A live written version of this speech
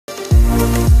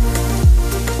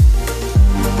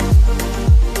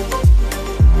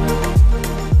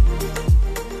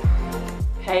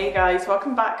guys,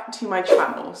 welcome back to my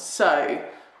channel. So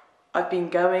I've been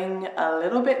going a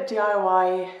little bit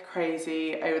DIY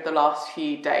crazy over the last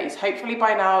few days. Hopefully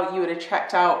by now you would have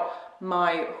checked out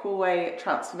my hallway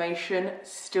transformation.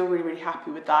 Still really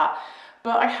happy with that.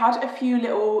 But I had a few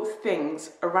little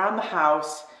things around the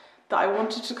house that I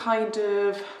wanted to kind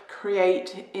of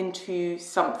create into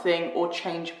something or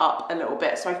change up a little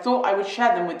bit. So I thought I would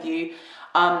share them with you.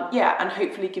 And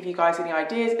hopefully give you guys any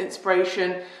ideas,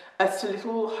 inspiration as to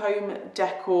little home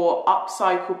decor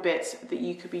upcycle bits that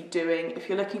you could be doing if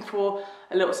you're looking for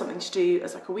a little something to do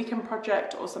as like a weekend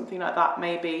project or something like that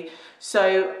maybe.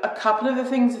 So a couple of the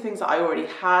things are things that I already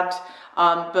had,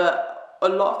 but a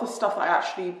lot of the stuff that I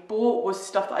actually bought was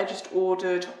stuff that I just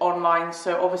ordered online,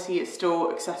 so obviously it's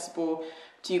still accessible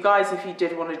to you guys if you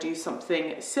did want to do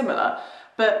something similar.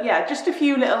 But yeah, just a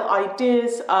few little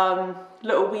ideas,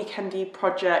 little weekendy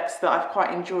projects that I've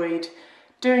quite enjoyed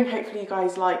doing. Hopefully you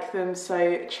guys like them,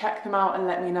 so check them out and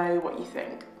let me know what you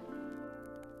think.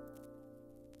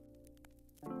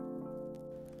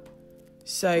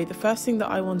 So the first thing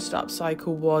that I wanted to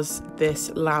upcycle was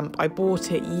this lamp. I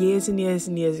bought it years and years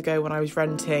and years ago when I was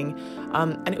renting,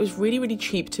 and it was really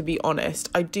cheap, to be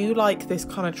honest. I do like this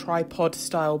kind of tripod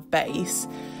style base,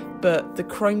 but the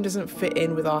chrome doesn't fit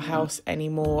in with our house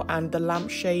anymore, and the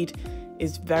lampshade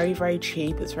is very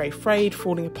cheap. It's very frayed,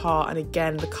 falling apart, and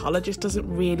again the colour just doesn't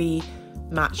really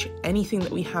match anything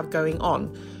that we have going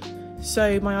on.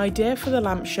 So my idea for the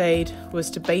lampshade was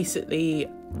to basically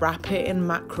wrap it in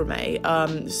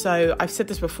macrame. So I've said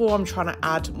this before, I'm trying to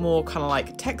add more kind of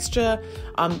like texture,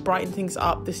 brighten things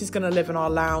up. This is going to live in our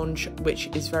lounge, which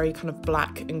is very kind of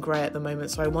black and grey at the moment,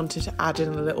 so I wanted to add in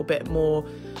a little bit more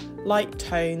light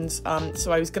tones.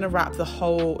 So I was going to wrap the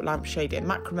whole lampshade in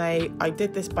macrame. I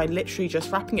did this by literally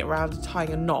just wrapping it around and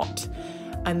tying a knot,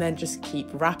 and then just keep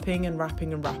wrapping and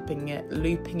wrapping and wrapping it,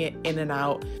 looping it in and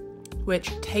out, which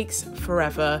takes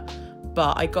forever,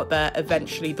 but I got there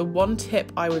eventually. The one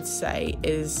tip I would say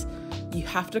is you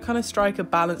have to kind of strike a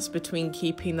balance between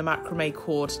keeping the macrame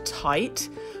cord tight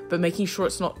but making sure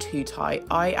it's not too tight.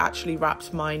 I actually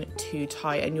wrapped mine too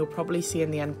tight, and you'll probably see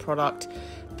in the end product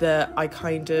that I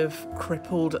kind of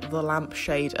crippled the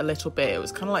lampshade a little bit. It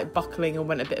was kind of like buckling and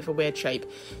went a bit of a weird shape.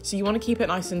 So you want to keep it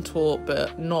nice and taut,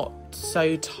 but not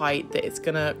so tight that it's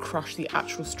gonna crush the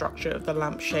actual structure of the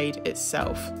lampshade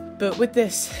itself. But with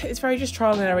this, it's very just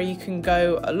trial and error. You can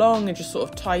go along and just sort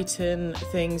of tighten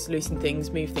things, loosen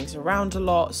things, move things around a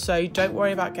lot. So don't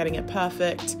worry about getting it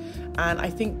perfect. And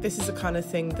I think this is the kind of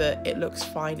thing that it looks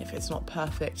fine if it's not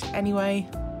perfect anyway.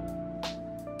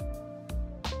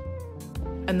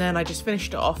 And then I just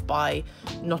finished it off by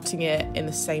knotting it in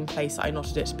the same place I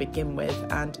knotted it to begin with,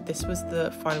 and this was the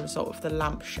final result of the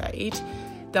lampshade.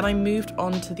 Then I moved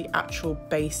on to the actual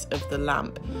base of the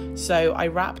lamp. So I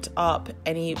wrapped up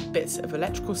any bits of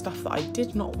electrical stuff that I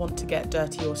did not want to get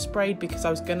dirty or sprayed, because I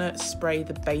was gonna spray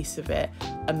the base of it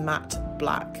a matte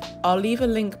black. I'll leave a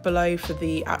link below for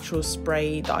the actual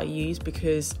spray that I use,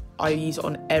 because I use it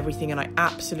on everything and I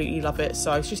absolutely love it.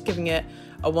 So I was just giving it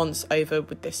a once over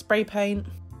with this spray paint,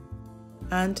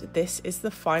 and this is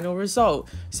the final result.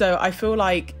 So I feel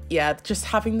like, yeah, just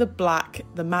having the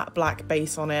matte black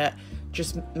base on it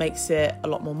just makes it a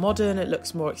lot more modern. It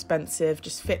looks more expensive,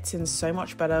 just fits in so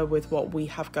much better with what we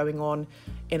have going on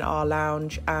in our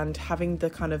lounge, and having the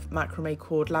kind of macrame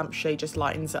cord lampshade just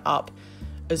lightens it up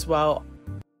as well.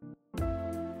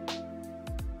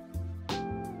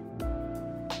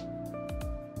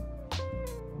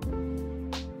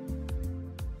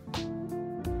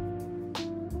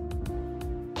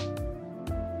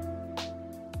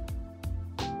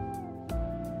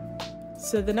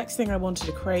 So the next thing I wanted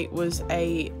to create was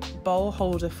a bowl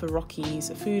holder for Rocky's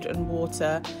food and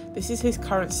water. This is his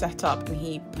current setup, and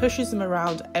he pushes them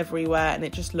around everywhere and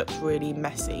it just looks really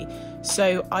messy.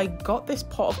 So I got this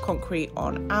pot of concrete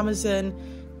on Amazon.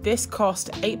 This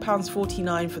cost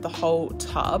 £8.49 for the whole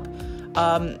tub.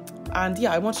 And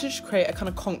yeah, I wanted to just create a kind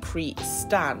of concrete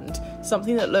stand,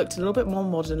 something that looked a little bit more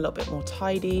modern, a little bit more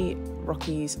tidy.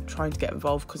 Rocky's trying to get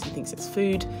involved because he thinks it's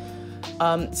food.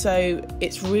 So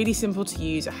it's really simple to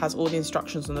use. It has all the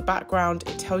instructions on the background.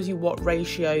 It tells you what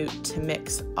ratio to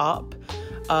mix up.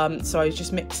 So I was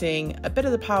just mixing a bit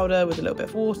of the powder with a little bit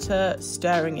of water,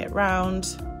 stirring it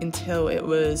round until it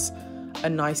was a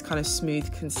nice kind of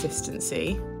smooth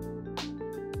consistency.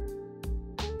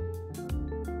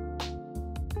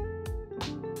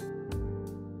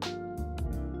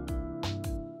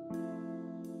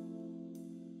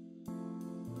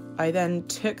 I then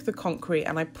took the concrete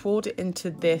and I poured it into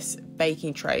this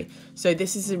baking tray. So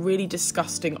this is a really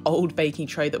disgusting old baking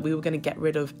tray that we were going to get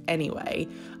rid of anyway.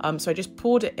 So I just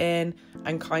poured it in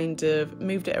and kind of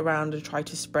moved it around and tried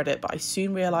to spread it, but I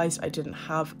soon realised I didn't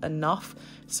have enough.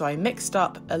 So I mixed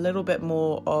up a little bit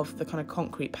more of the kind of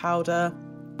concrete powder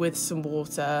with some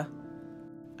water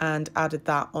and added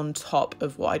that on top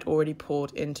of what I'd already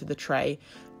poured into the tray.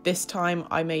 This time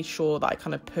I made sure that I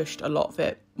kind of pushed a lot of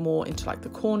it more into like the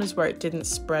corners where it didn't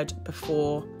spread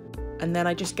before. And then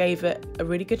I just gave it a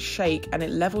really good shake and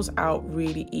it levels out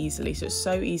really easily. So it's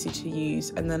so easy to use.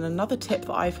 And then another tip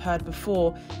that I've heard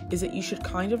before is that you should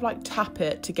kind of like tap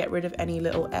it to get rid of any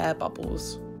little air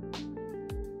bubbles.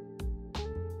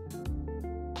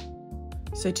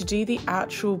 So to do the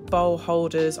actual bowl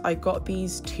holders, I got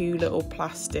these 2 little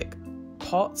plastic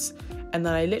pots and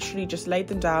then I literally just laid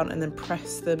them down and then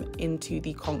pressed them into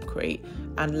the concrete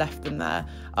and left them there.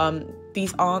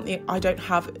 These I don't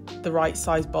have the right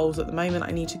size bowls at the moment.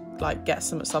 I need to like get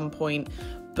some at some point,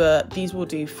 but these will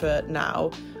do for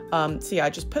now. So yeah, I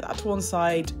just put that to one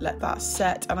side, let that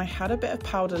set, and I had a bit of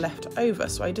powder left over,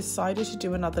 so I decided to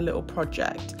do another little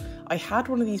project. I had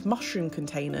one of these mushroom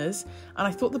containers and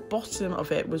I thought the bottom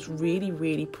of it was really,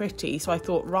 really pretty. So I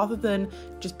thought rather than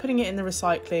just putting it in the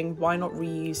recycling, why not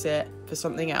reuse it for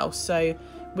something else? So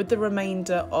with the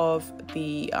remainder of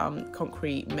the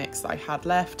concrete mix that I had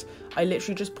left, I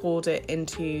literally just poured it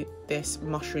into this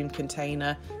mushroom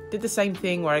container. Did the same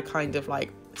thing where I kind of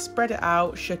like spread it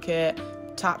out, shook it,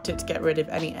 tapped it to get rid of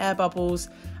any air bubbles,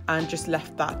 and just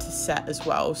left that to set as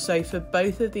well. So for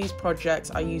both of these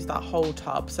projects, I used that whole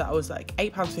tub. So that was like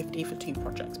 £8.50 for 2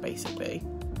 projects basically.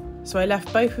 So I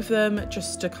left both of them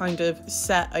just to kind of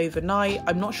set overnight.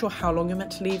 I'm not sure how long I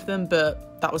meant to leave them,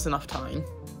 but that was enough time.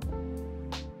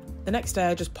 The next day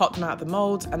I just popped them out of the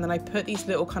moulds and then I put these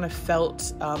little kind of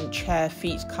felt chair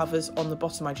feet covers on the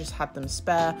bottom. I just had them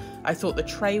spare. I thought the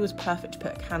tray was perfect to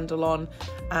put a candle on,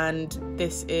 and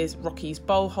this is Rocky's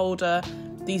bowl holder.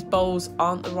 These bowls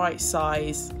aren't the right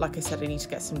size. Like I said, I need to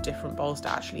get some different bowls to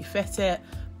actually fit it,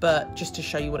 but just to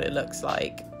show you what it looks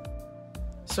like.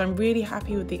 So I'm really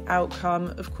happy with the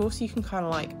outcome. Of course, you can kind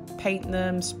of like paint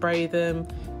them, spray them,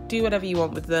 do whatever you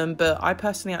want with them, but I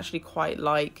personally actually quite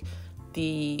like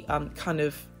the kind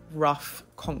of rough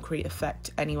concrete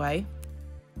effect anyway.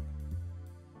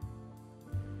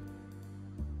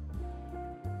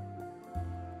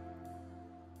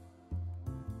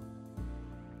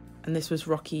 And this was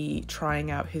Rocky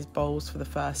trying out his bowls for the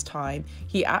first time.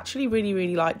 He actually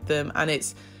really liked them, and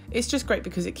it's just great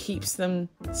because it keeps them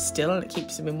still and it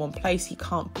keeps them in one place. He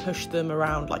can't push them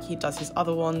around like he does his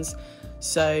other ones.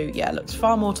 So yeah, it looks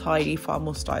far more tidy, far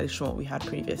more stylish than what we had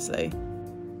previously.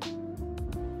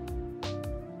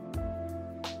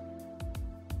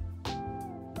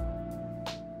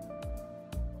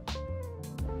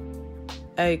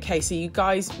 Okay, so you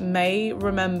guys may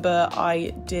remember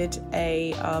I did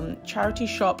a charity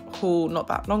shop haul not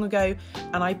that long ago,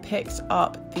 and I picked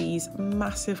up these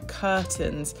massive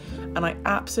curtains, and I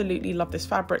absolutely love this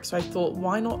fabric, so I thought,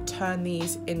 why not turn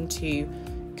these into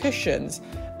cushions?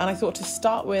 And I thought to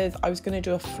start with, I was going to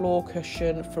do a floor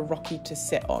cushion for Rocky to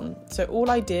sit on. So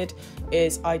all I did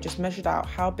is I just measured out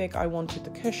how big I wanted the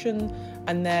cushion,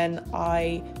 and then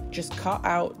I just cut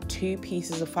out 2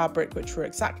 pieces of fabric which were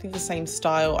exactly the same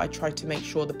style. I tried to make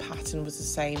sure the pattern was the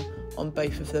same on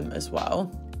both of them as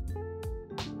well.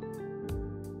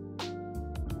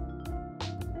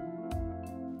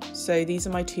 So these are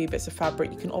my 2 bits of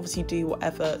fabric. You can obviously do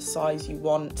whatever size you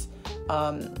want,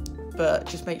 but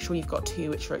just make sure you've got 2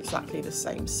 which are exactly the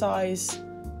same size.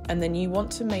 And then you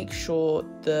want to make sure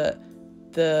that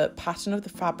the pattern of the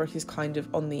fabric is kind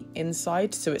of on the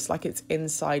inside, so it's like it's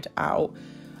inside out.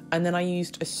 And then I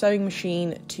used a sewing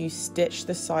machine to stitch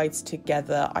the sides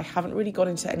together. I haven't really got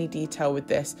into any detail with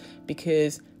this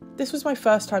because this was my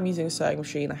first time using a sewing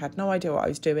machine. I had no idea what I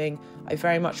was doing. I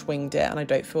very much winged it, and I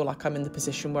don't feel like I'm in the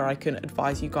position where I can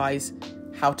advise you guys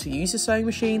how to use a sewing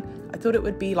machine. I thought it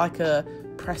would be like a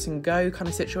press and go kind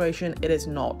of situation. It is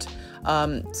not.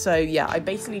 So yeah, I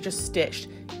basically just stitched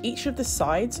each of the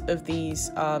sides of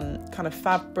these kind of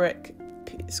fabric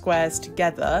squares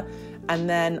together, and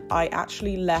then I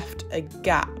actually left a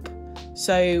gap.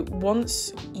 So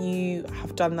once you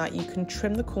have done that, you can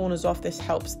trim the corners off. This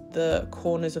helps the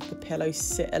corners of the pillow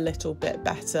sit a little bit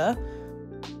better.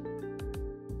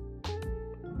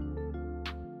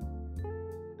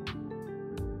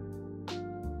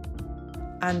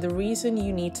 And the reason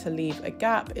you need to leave a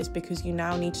gap is because you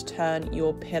now need to turn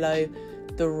your pillow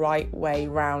the right way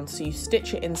round. So you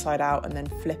stitch it inside out and then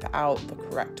flip it out the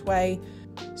correct way.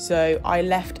 So I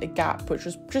left a gap which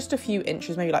was just a few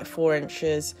inches, maybe like 4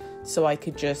 inches, so I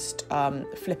could just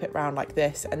flip it around like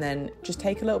this, and then just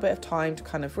take a little bit of time to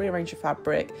kind of rearrange your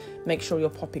fabric, make sure you're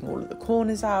popping all of the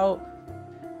corners out.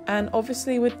 And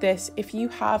obviously with this, if you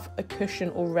have a cushion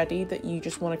already that you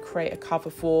just want to create a cover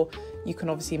for, you can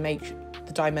obviously make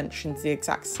the dimensions the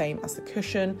exact same as the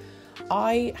cushion.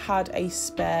 I had a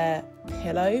spare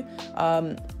pillow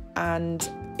and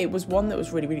it was one that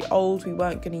was really old. We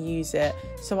weren't going to use it,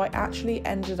 so I actually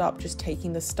ended up just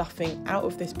taking the stuffing out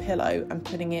of this pillow and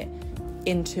putting it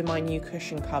into my new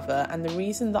cushion cover. And the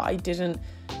reason that I didn't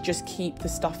just keep the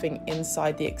stuffing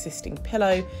inside the existing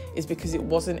pillow is because it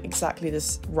wasn't exactly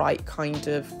this right kind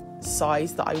of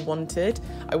size that I wanted.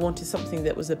 I wanted something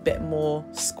that was a bit more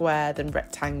square than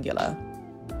rectangular.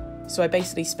 So I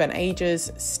basically spent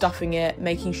ages stuffing it,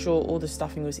 making sure all the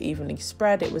stuffing was evenly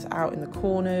spread, it was out in the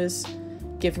corners,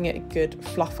 giving it a good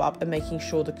fluff up, and making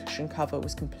sure the cushion cover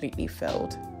was completely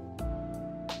filled.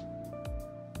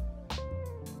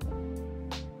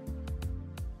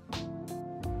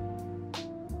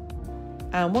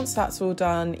 And once that's all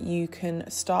done, you can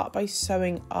start by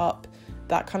sewing up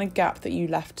that kind of gap that you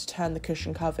left to turn the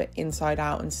cushion cover inside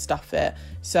out and stuff it.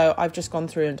 So I've just gone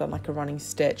through and done like a running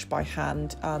stitch by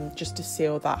hand just to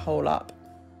seal that hole up.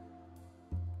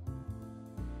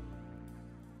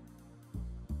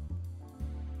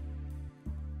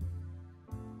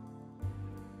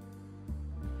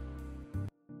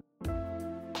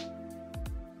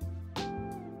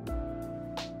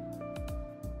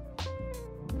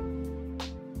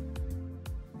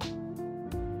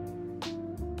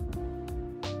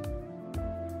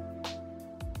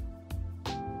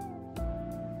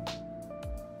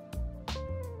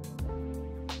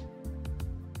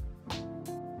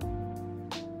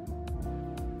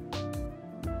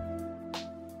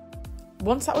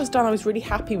 Once that was done, I was really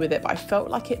happy with it, but I felt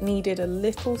like it needed a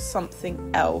little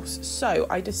something else. So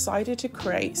I decided to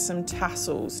create some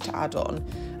tassels to add on,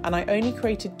 and I only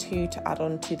created 2 to add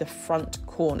on to the front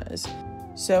corners.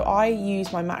 So I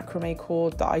used my macrame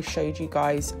cord that I showed you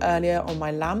guys earlier on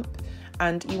my lamp,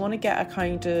 and you want to get a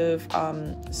kind of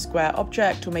square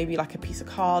object, or maybe like a piece of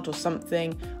card or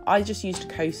something. I just used a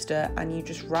coaster, and you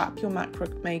just wrap your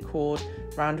macrame cord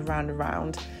round and round and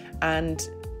round, and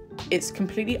it's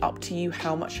completely up to you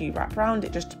how much you wrap around.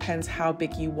 It just depends how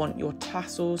big you want your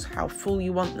tassels, how full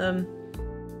you want them.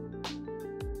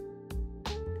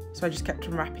 So I just kept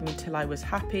on wrapping until I was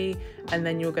happy, and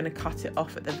then you're going to cut it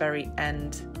off at the very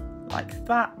end like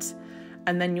that,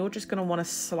 and then you're just going to want to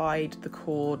slide the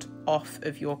cord off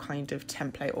of your kind of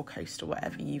template or coaster,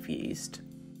 whatever you've used.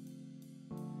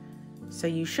 So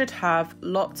you should have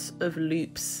lots of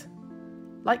loops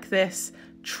like this.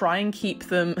 Try and keep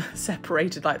them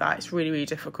separated like that. It's really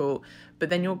difficult.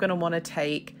 But then you're going to want to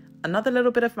take another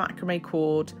little bit of macrame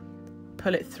cord,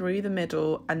 pull it through the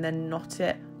middle, and then knot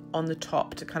it on the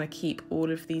top to kind of keep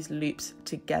all of these loops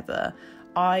together.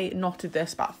 I knotted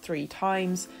this about 3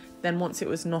 times. Then once it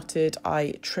was knotted,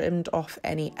 I trimmed off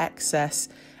any excess,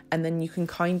 and then you can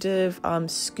kind of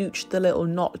scooch the little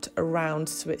knot around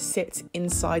so it sits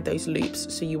inside those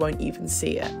loops so you won't even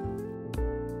see it.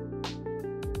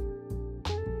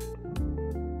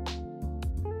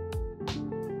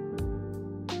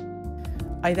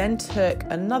 I then took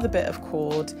another bit of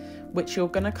cord, which you're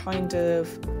going to kind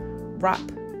of wrap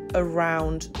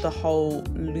around the whole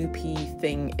loopy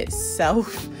thing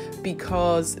itself,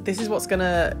 because this is what's going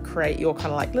to create your kind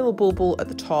of like little bauble at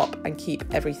the top and keep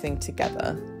everything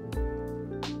together.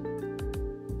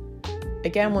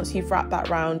 Again, once you've wrapped that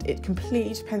round, it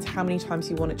completely depends how many times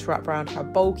you want it to wrap around, how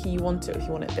bulky you want it, if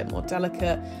you want it a bit more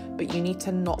delicate, but you need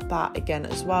to knot that again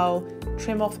as well,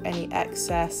 trim off any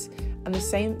excess. And the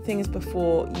same thing as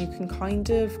before, you can kind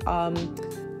of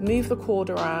move the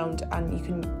cord around, and you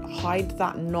can hide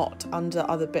that knot under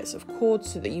other bits of cord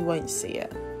so that you won't see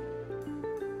it.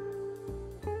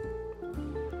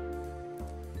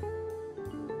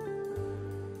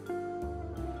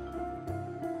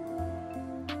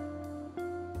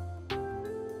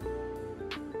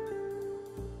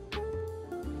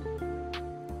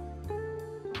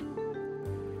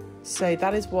 So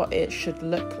that is what it should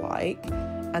look like.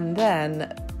 And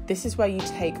then this is where you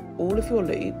take all of your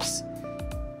loops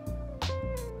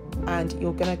and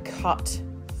you're going to cut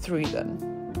through them.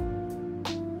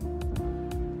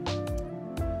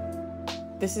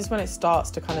 This is when it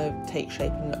starts to kind of take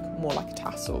shape and look more like a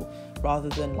tassel rather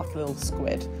than like a little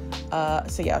squid.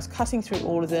 So yeah, I was cutting through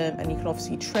all of them, and you can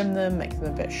obviously trim them, make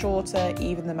them a bit shorter,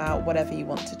 even them out, whatever you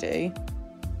want to do.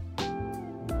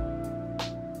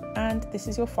 And this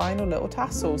is your final little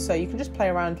tassel. So you can just play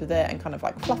around with it and kind of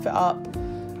like fluff it up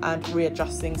and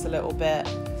readjust things a little bit.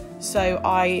 So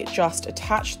I just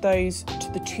attached those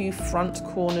to the two front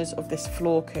corners of this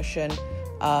floor cushion,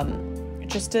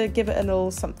 just to give it a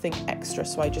little something extra.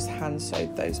 So I just hand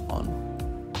sewed those on.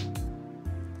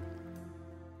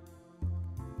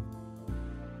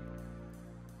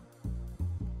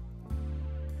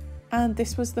 And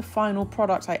this was the final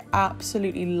product. I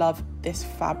absolutely love this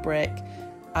fabric,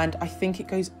 and I think it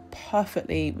goes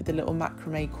perfectly with the little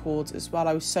macrame cords as well.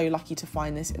 I was so lucky to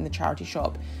find this in the charity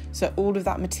shop. So all of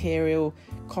that material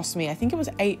cost me, I think it was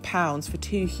 £8 for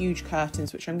two huge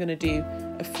curtains, which I'm going to do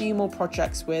a few more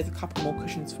projects with, a couple more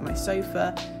cushions for my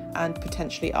sofa, and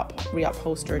potentially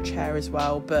re-upholster a chair as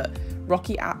well. But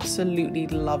Rocky absolutely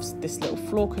loves this little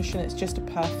floor cushion. It's just a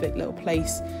perfect little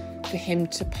place for him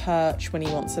to perch when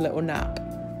he wants a little nap.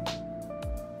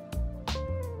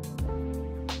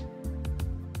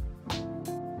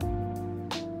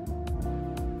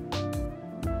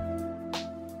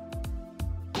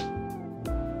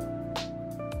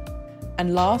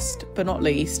 And last but not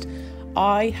least,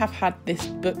 I have had this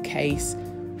bookcase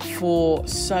for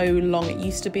so long. It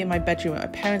used to be in my bedroom at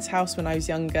my parents' house when I was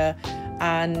younger,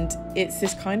 and it's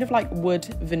this kind of like wood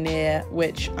veneer,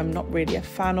 which I'm not really a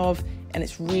fan of, and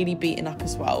it's really beaten up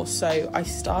as well. So I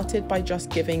started by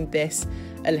just giving this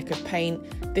a lick of paint.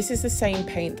 This is the same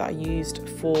paint that I used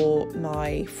for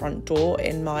my front door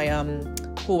in my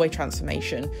hallway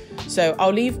transformation. So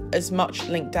I'll leave as much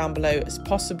link down below as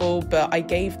possible, but I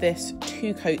gave this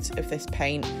 2 coats of this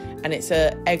paint, and it's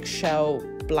a eggshell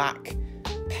black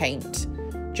paint,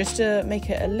 just to make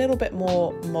it a little bit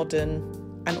more modern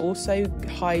and also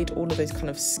hide all of those kind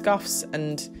of scuffs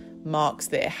and marks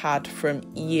that it had from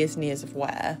years and years of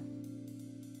wear.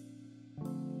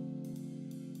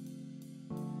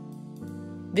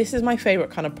 This is my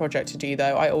favourite kind of project to do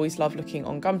though. I always love looking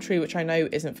on Gumtree, which I know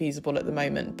isn't feasible at the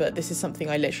moment, but this is something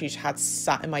I literally just had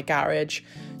sat in my garage.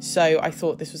 So I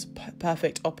thought this was a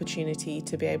perfect opportunity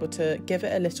to be able to give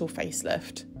it a little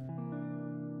facelift.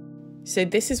 So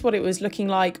this is what it was looking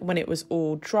like when it was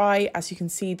all dry. As you can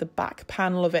see, the back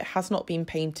panel of it has not been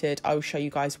painted. I will show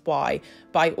you guys why.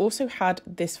 But I also had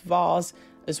this vase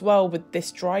as well with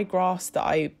this dry grass that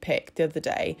I picked the other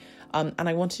day. And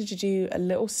I wanted to do a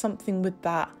little something with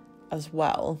that as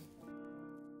well.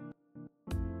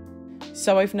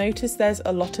 So I've noticed there's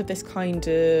a lot of this kind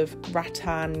of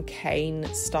rattan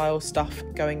cane style stuff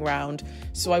going around.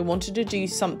 So I wanted to do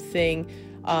something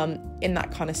in that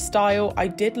kind of style. I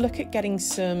did look at getting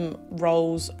some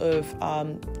rolls of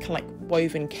kind of like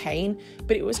woven cane,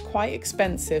 but it was quite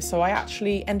expensive. So I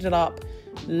actually ended up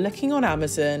looking on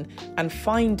Amazon and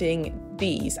finding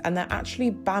these, and they're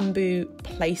actually bamboo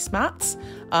placemats,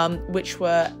 which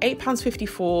were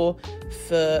 £8.54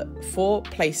 for 4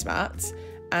 placemats.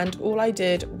 And all I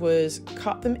did was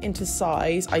cut them into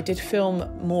size. I did film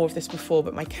more of this before,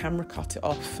 but my camera cut it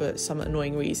off for some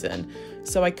annoying reason.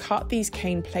 So I cut these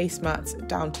cane placemats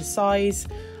down to size.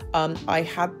 I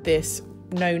had this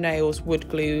no nails wood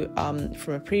glue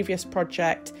from a previous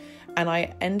project, and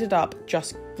I ended up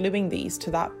just gluing these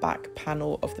to that back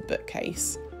panel of the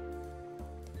bookcase.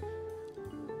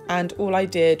 And all I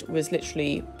did was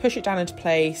literally push it down into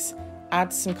place,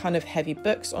 add some kind of heavy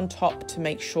books on top to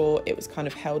make sure it was kind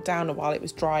of held down while it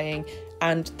was drying.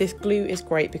 And this glue is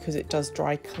great because it does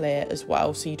dry clear as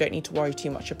well, so you don't need to worry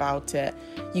too much about it.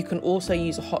 You can also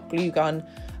use a hot glue gun,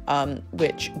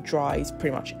 which dries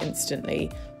pretty much instantly,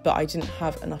 but I didn't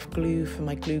have enough glue for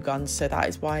my glue gun, so that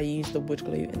is why I used the wood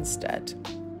glue instead.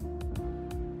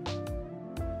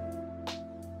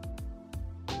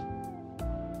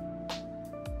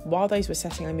 While those were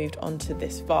setting, I moved on to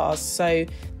this vase. So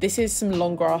this is some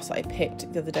long grass that I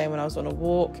picked the other day when I was on a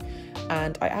walk,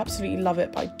 and I absolutely love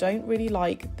it, but I don't really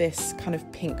like this kind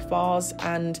of pink vase,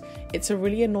 and it's a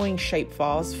really annoying shaped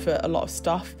vase for a lot of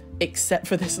stuff except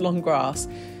for this long grass.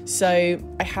 So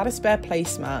I had a spare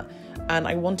placemat, and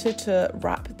I wanted to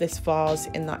wrap this vase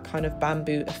in that kind of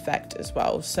bamboo effect as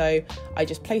well. So I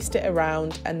just placed it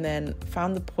around and then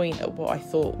found the point at what I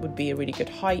thought would be a really good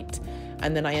height,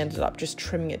 and then I ended up just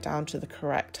trimming it down to the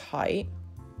correct height.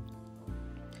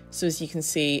 So as you can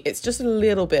see, it's just a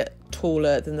little bit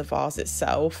taller than the vase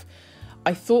itself.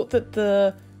 I thought that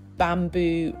the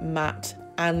bamboo mat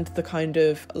and the kind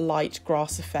of light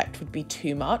grass effect would be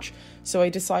too much, so I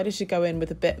decided to go in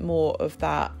with a bit more of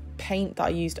that paint that I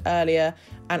used earlier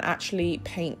and actually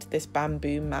paint this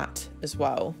bamboo mat as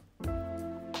well.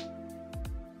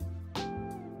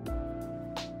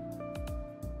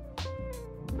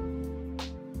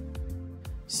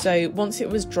 So once it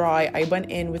was dry, I went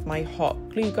in with my hot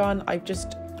glue gun. I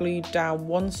just glued down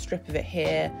one strip of it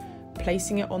here,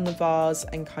 placing it on the vase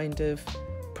and kind of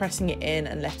pressing it in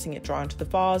and letting it dry onto the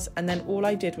vase. And then all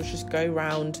I did was just go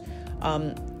around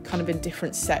kind of in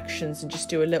different sections and just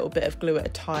do a little bit of glue at a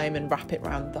time and wrap it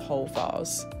around the whole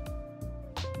vase.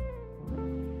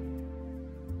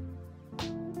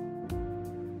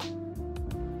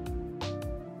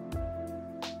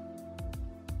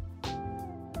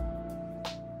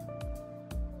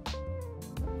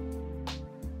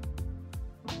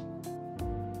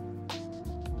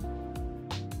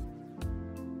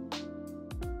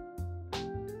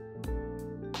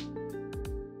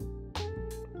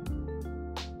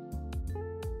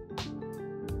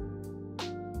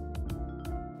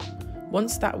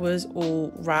 Once that was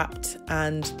all wrapped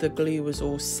and the glue was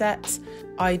all set,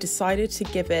 I decided to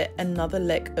give it another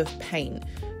lick of paint,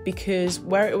 because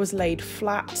where it was laid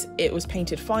flat, it was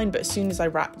painted fine, but as soon as I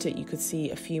wrapped it, you could see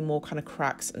a few more kind of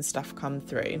cracks and stuff come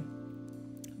through.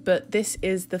 But this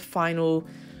is the final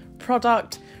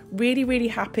product. Really, really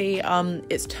happy.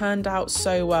 It's turned out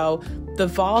so well. The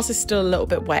vase is still a little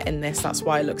bit wet in this, that's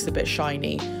why it looks a bit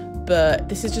shiny. But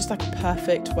this is just like a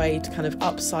perfect way to kind of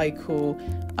upcycle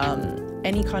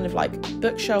any kind of like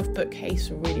bookshelf, bookcase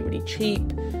for really, really cheap.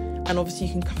 And obviously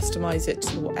you can customize it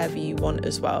to whatever you want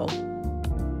as well.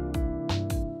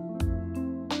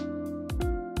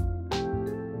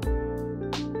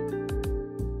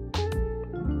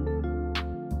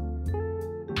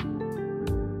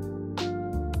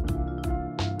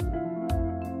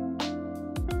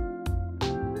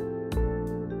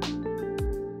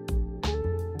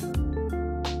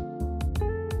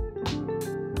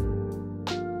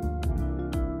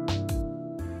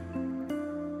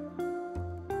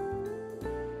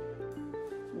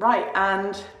 Right,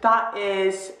 and that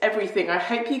is everything. I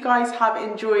hope you guys have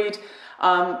enjoyed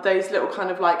those little kind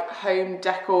of like home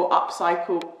decor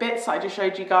upcycle bits that I just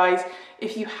showed you guys.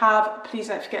 If you have, please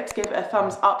don't forget to give it a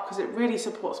thumbs up because it really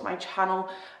supports my channel.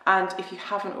 And if you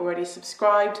haven't already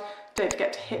subscribed, don't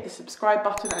forget to hit the subscribe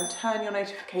button and turn your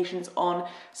notifications on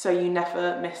so you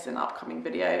never miss an upcoming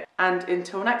video. And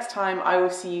until next time, I will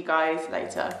see you guys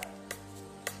later.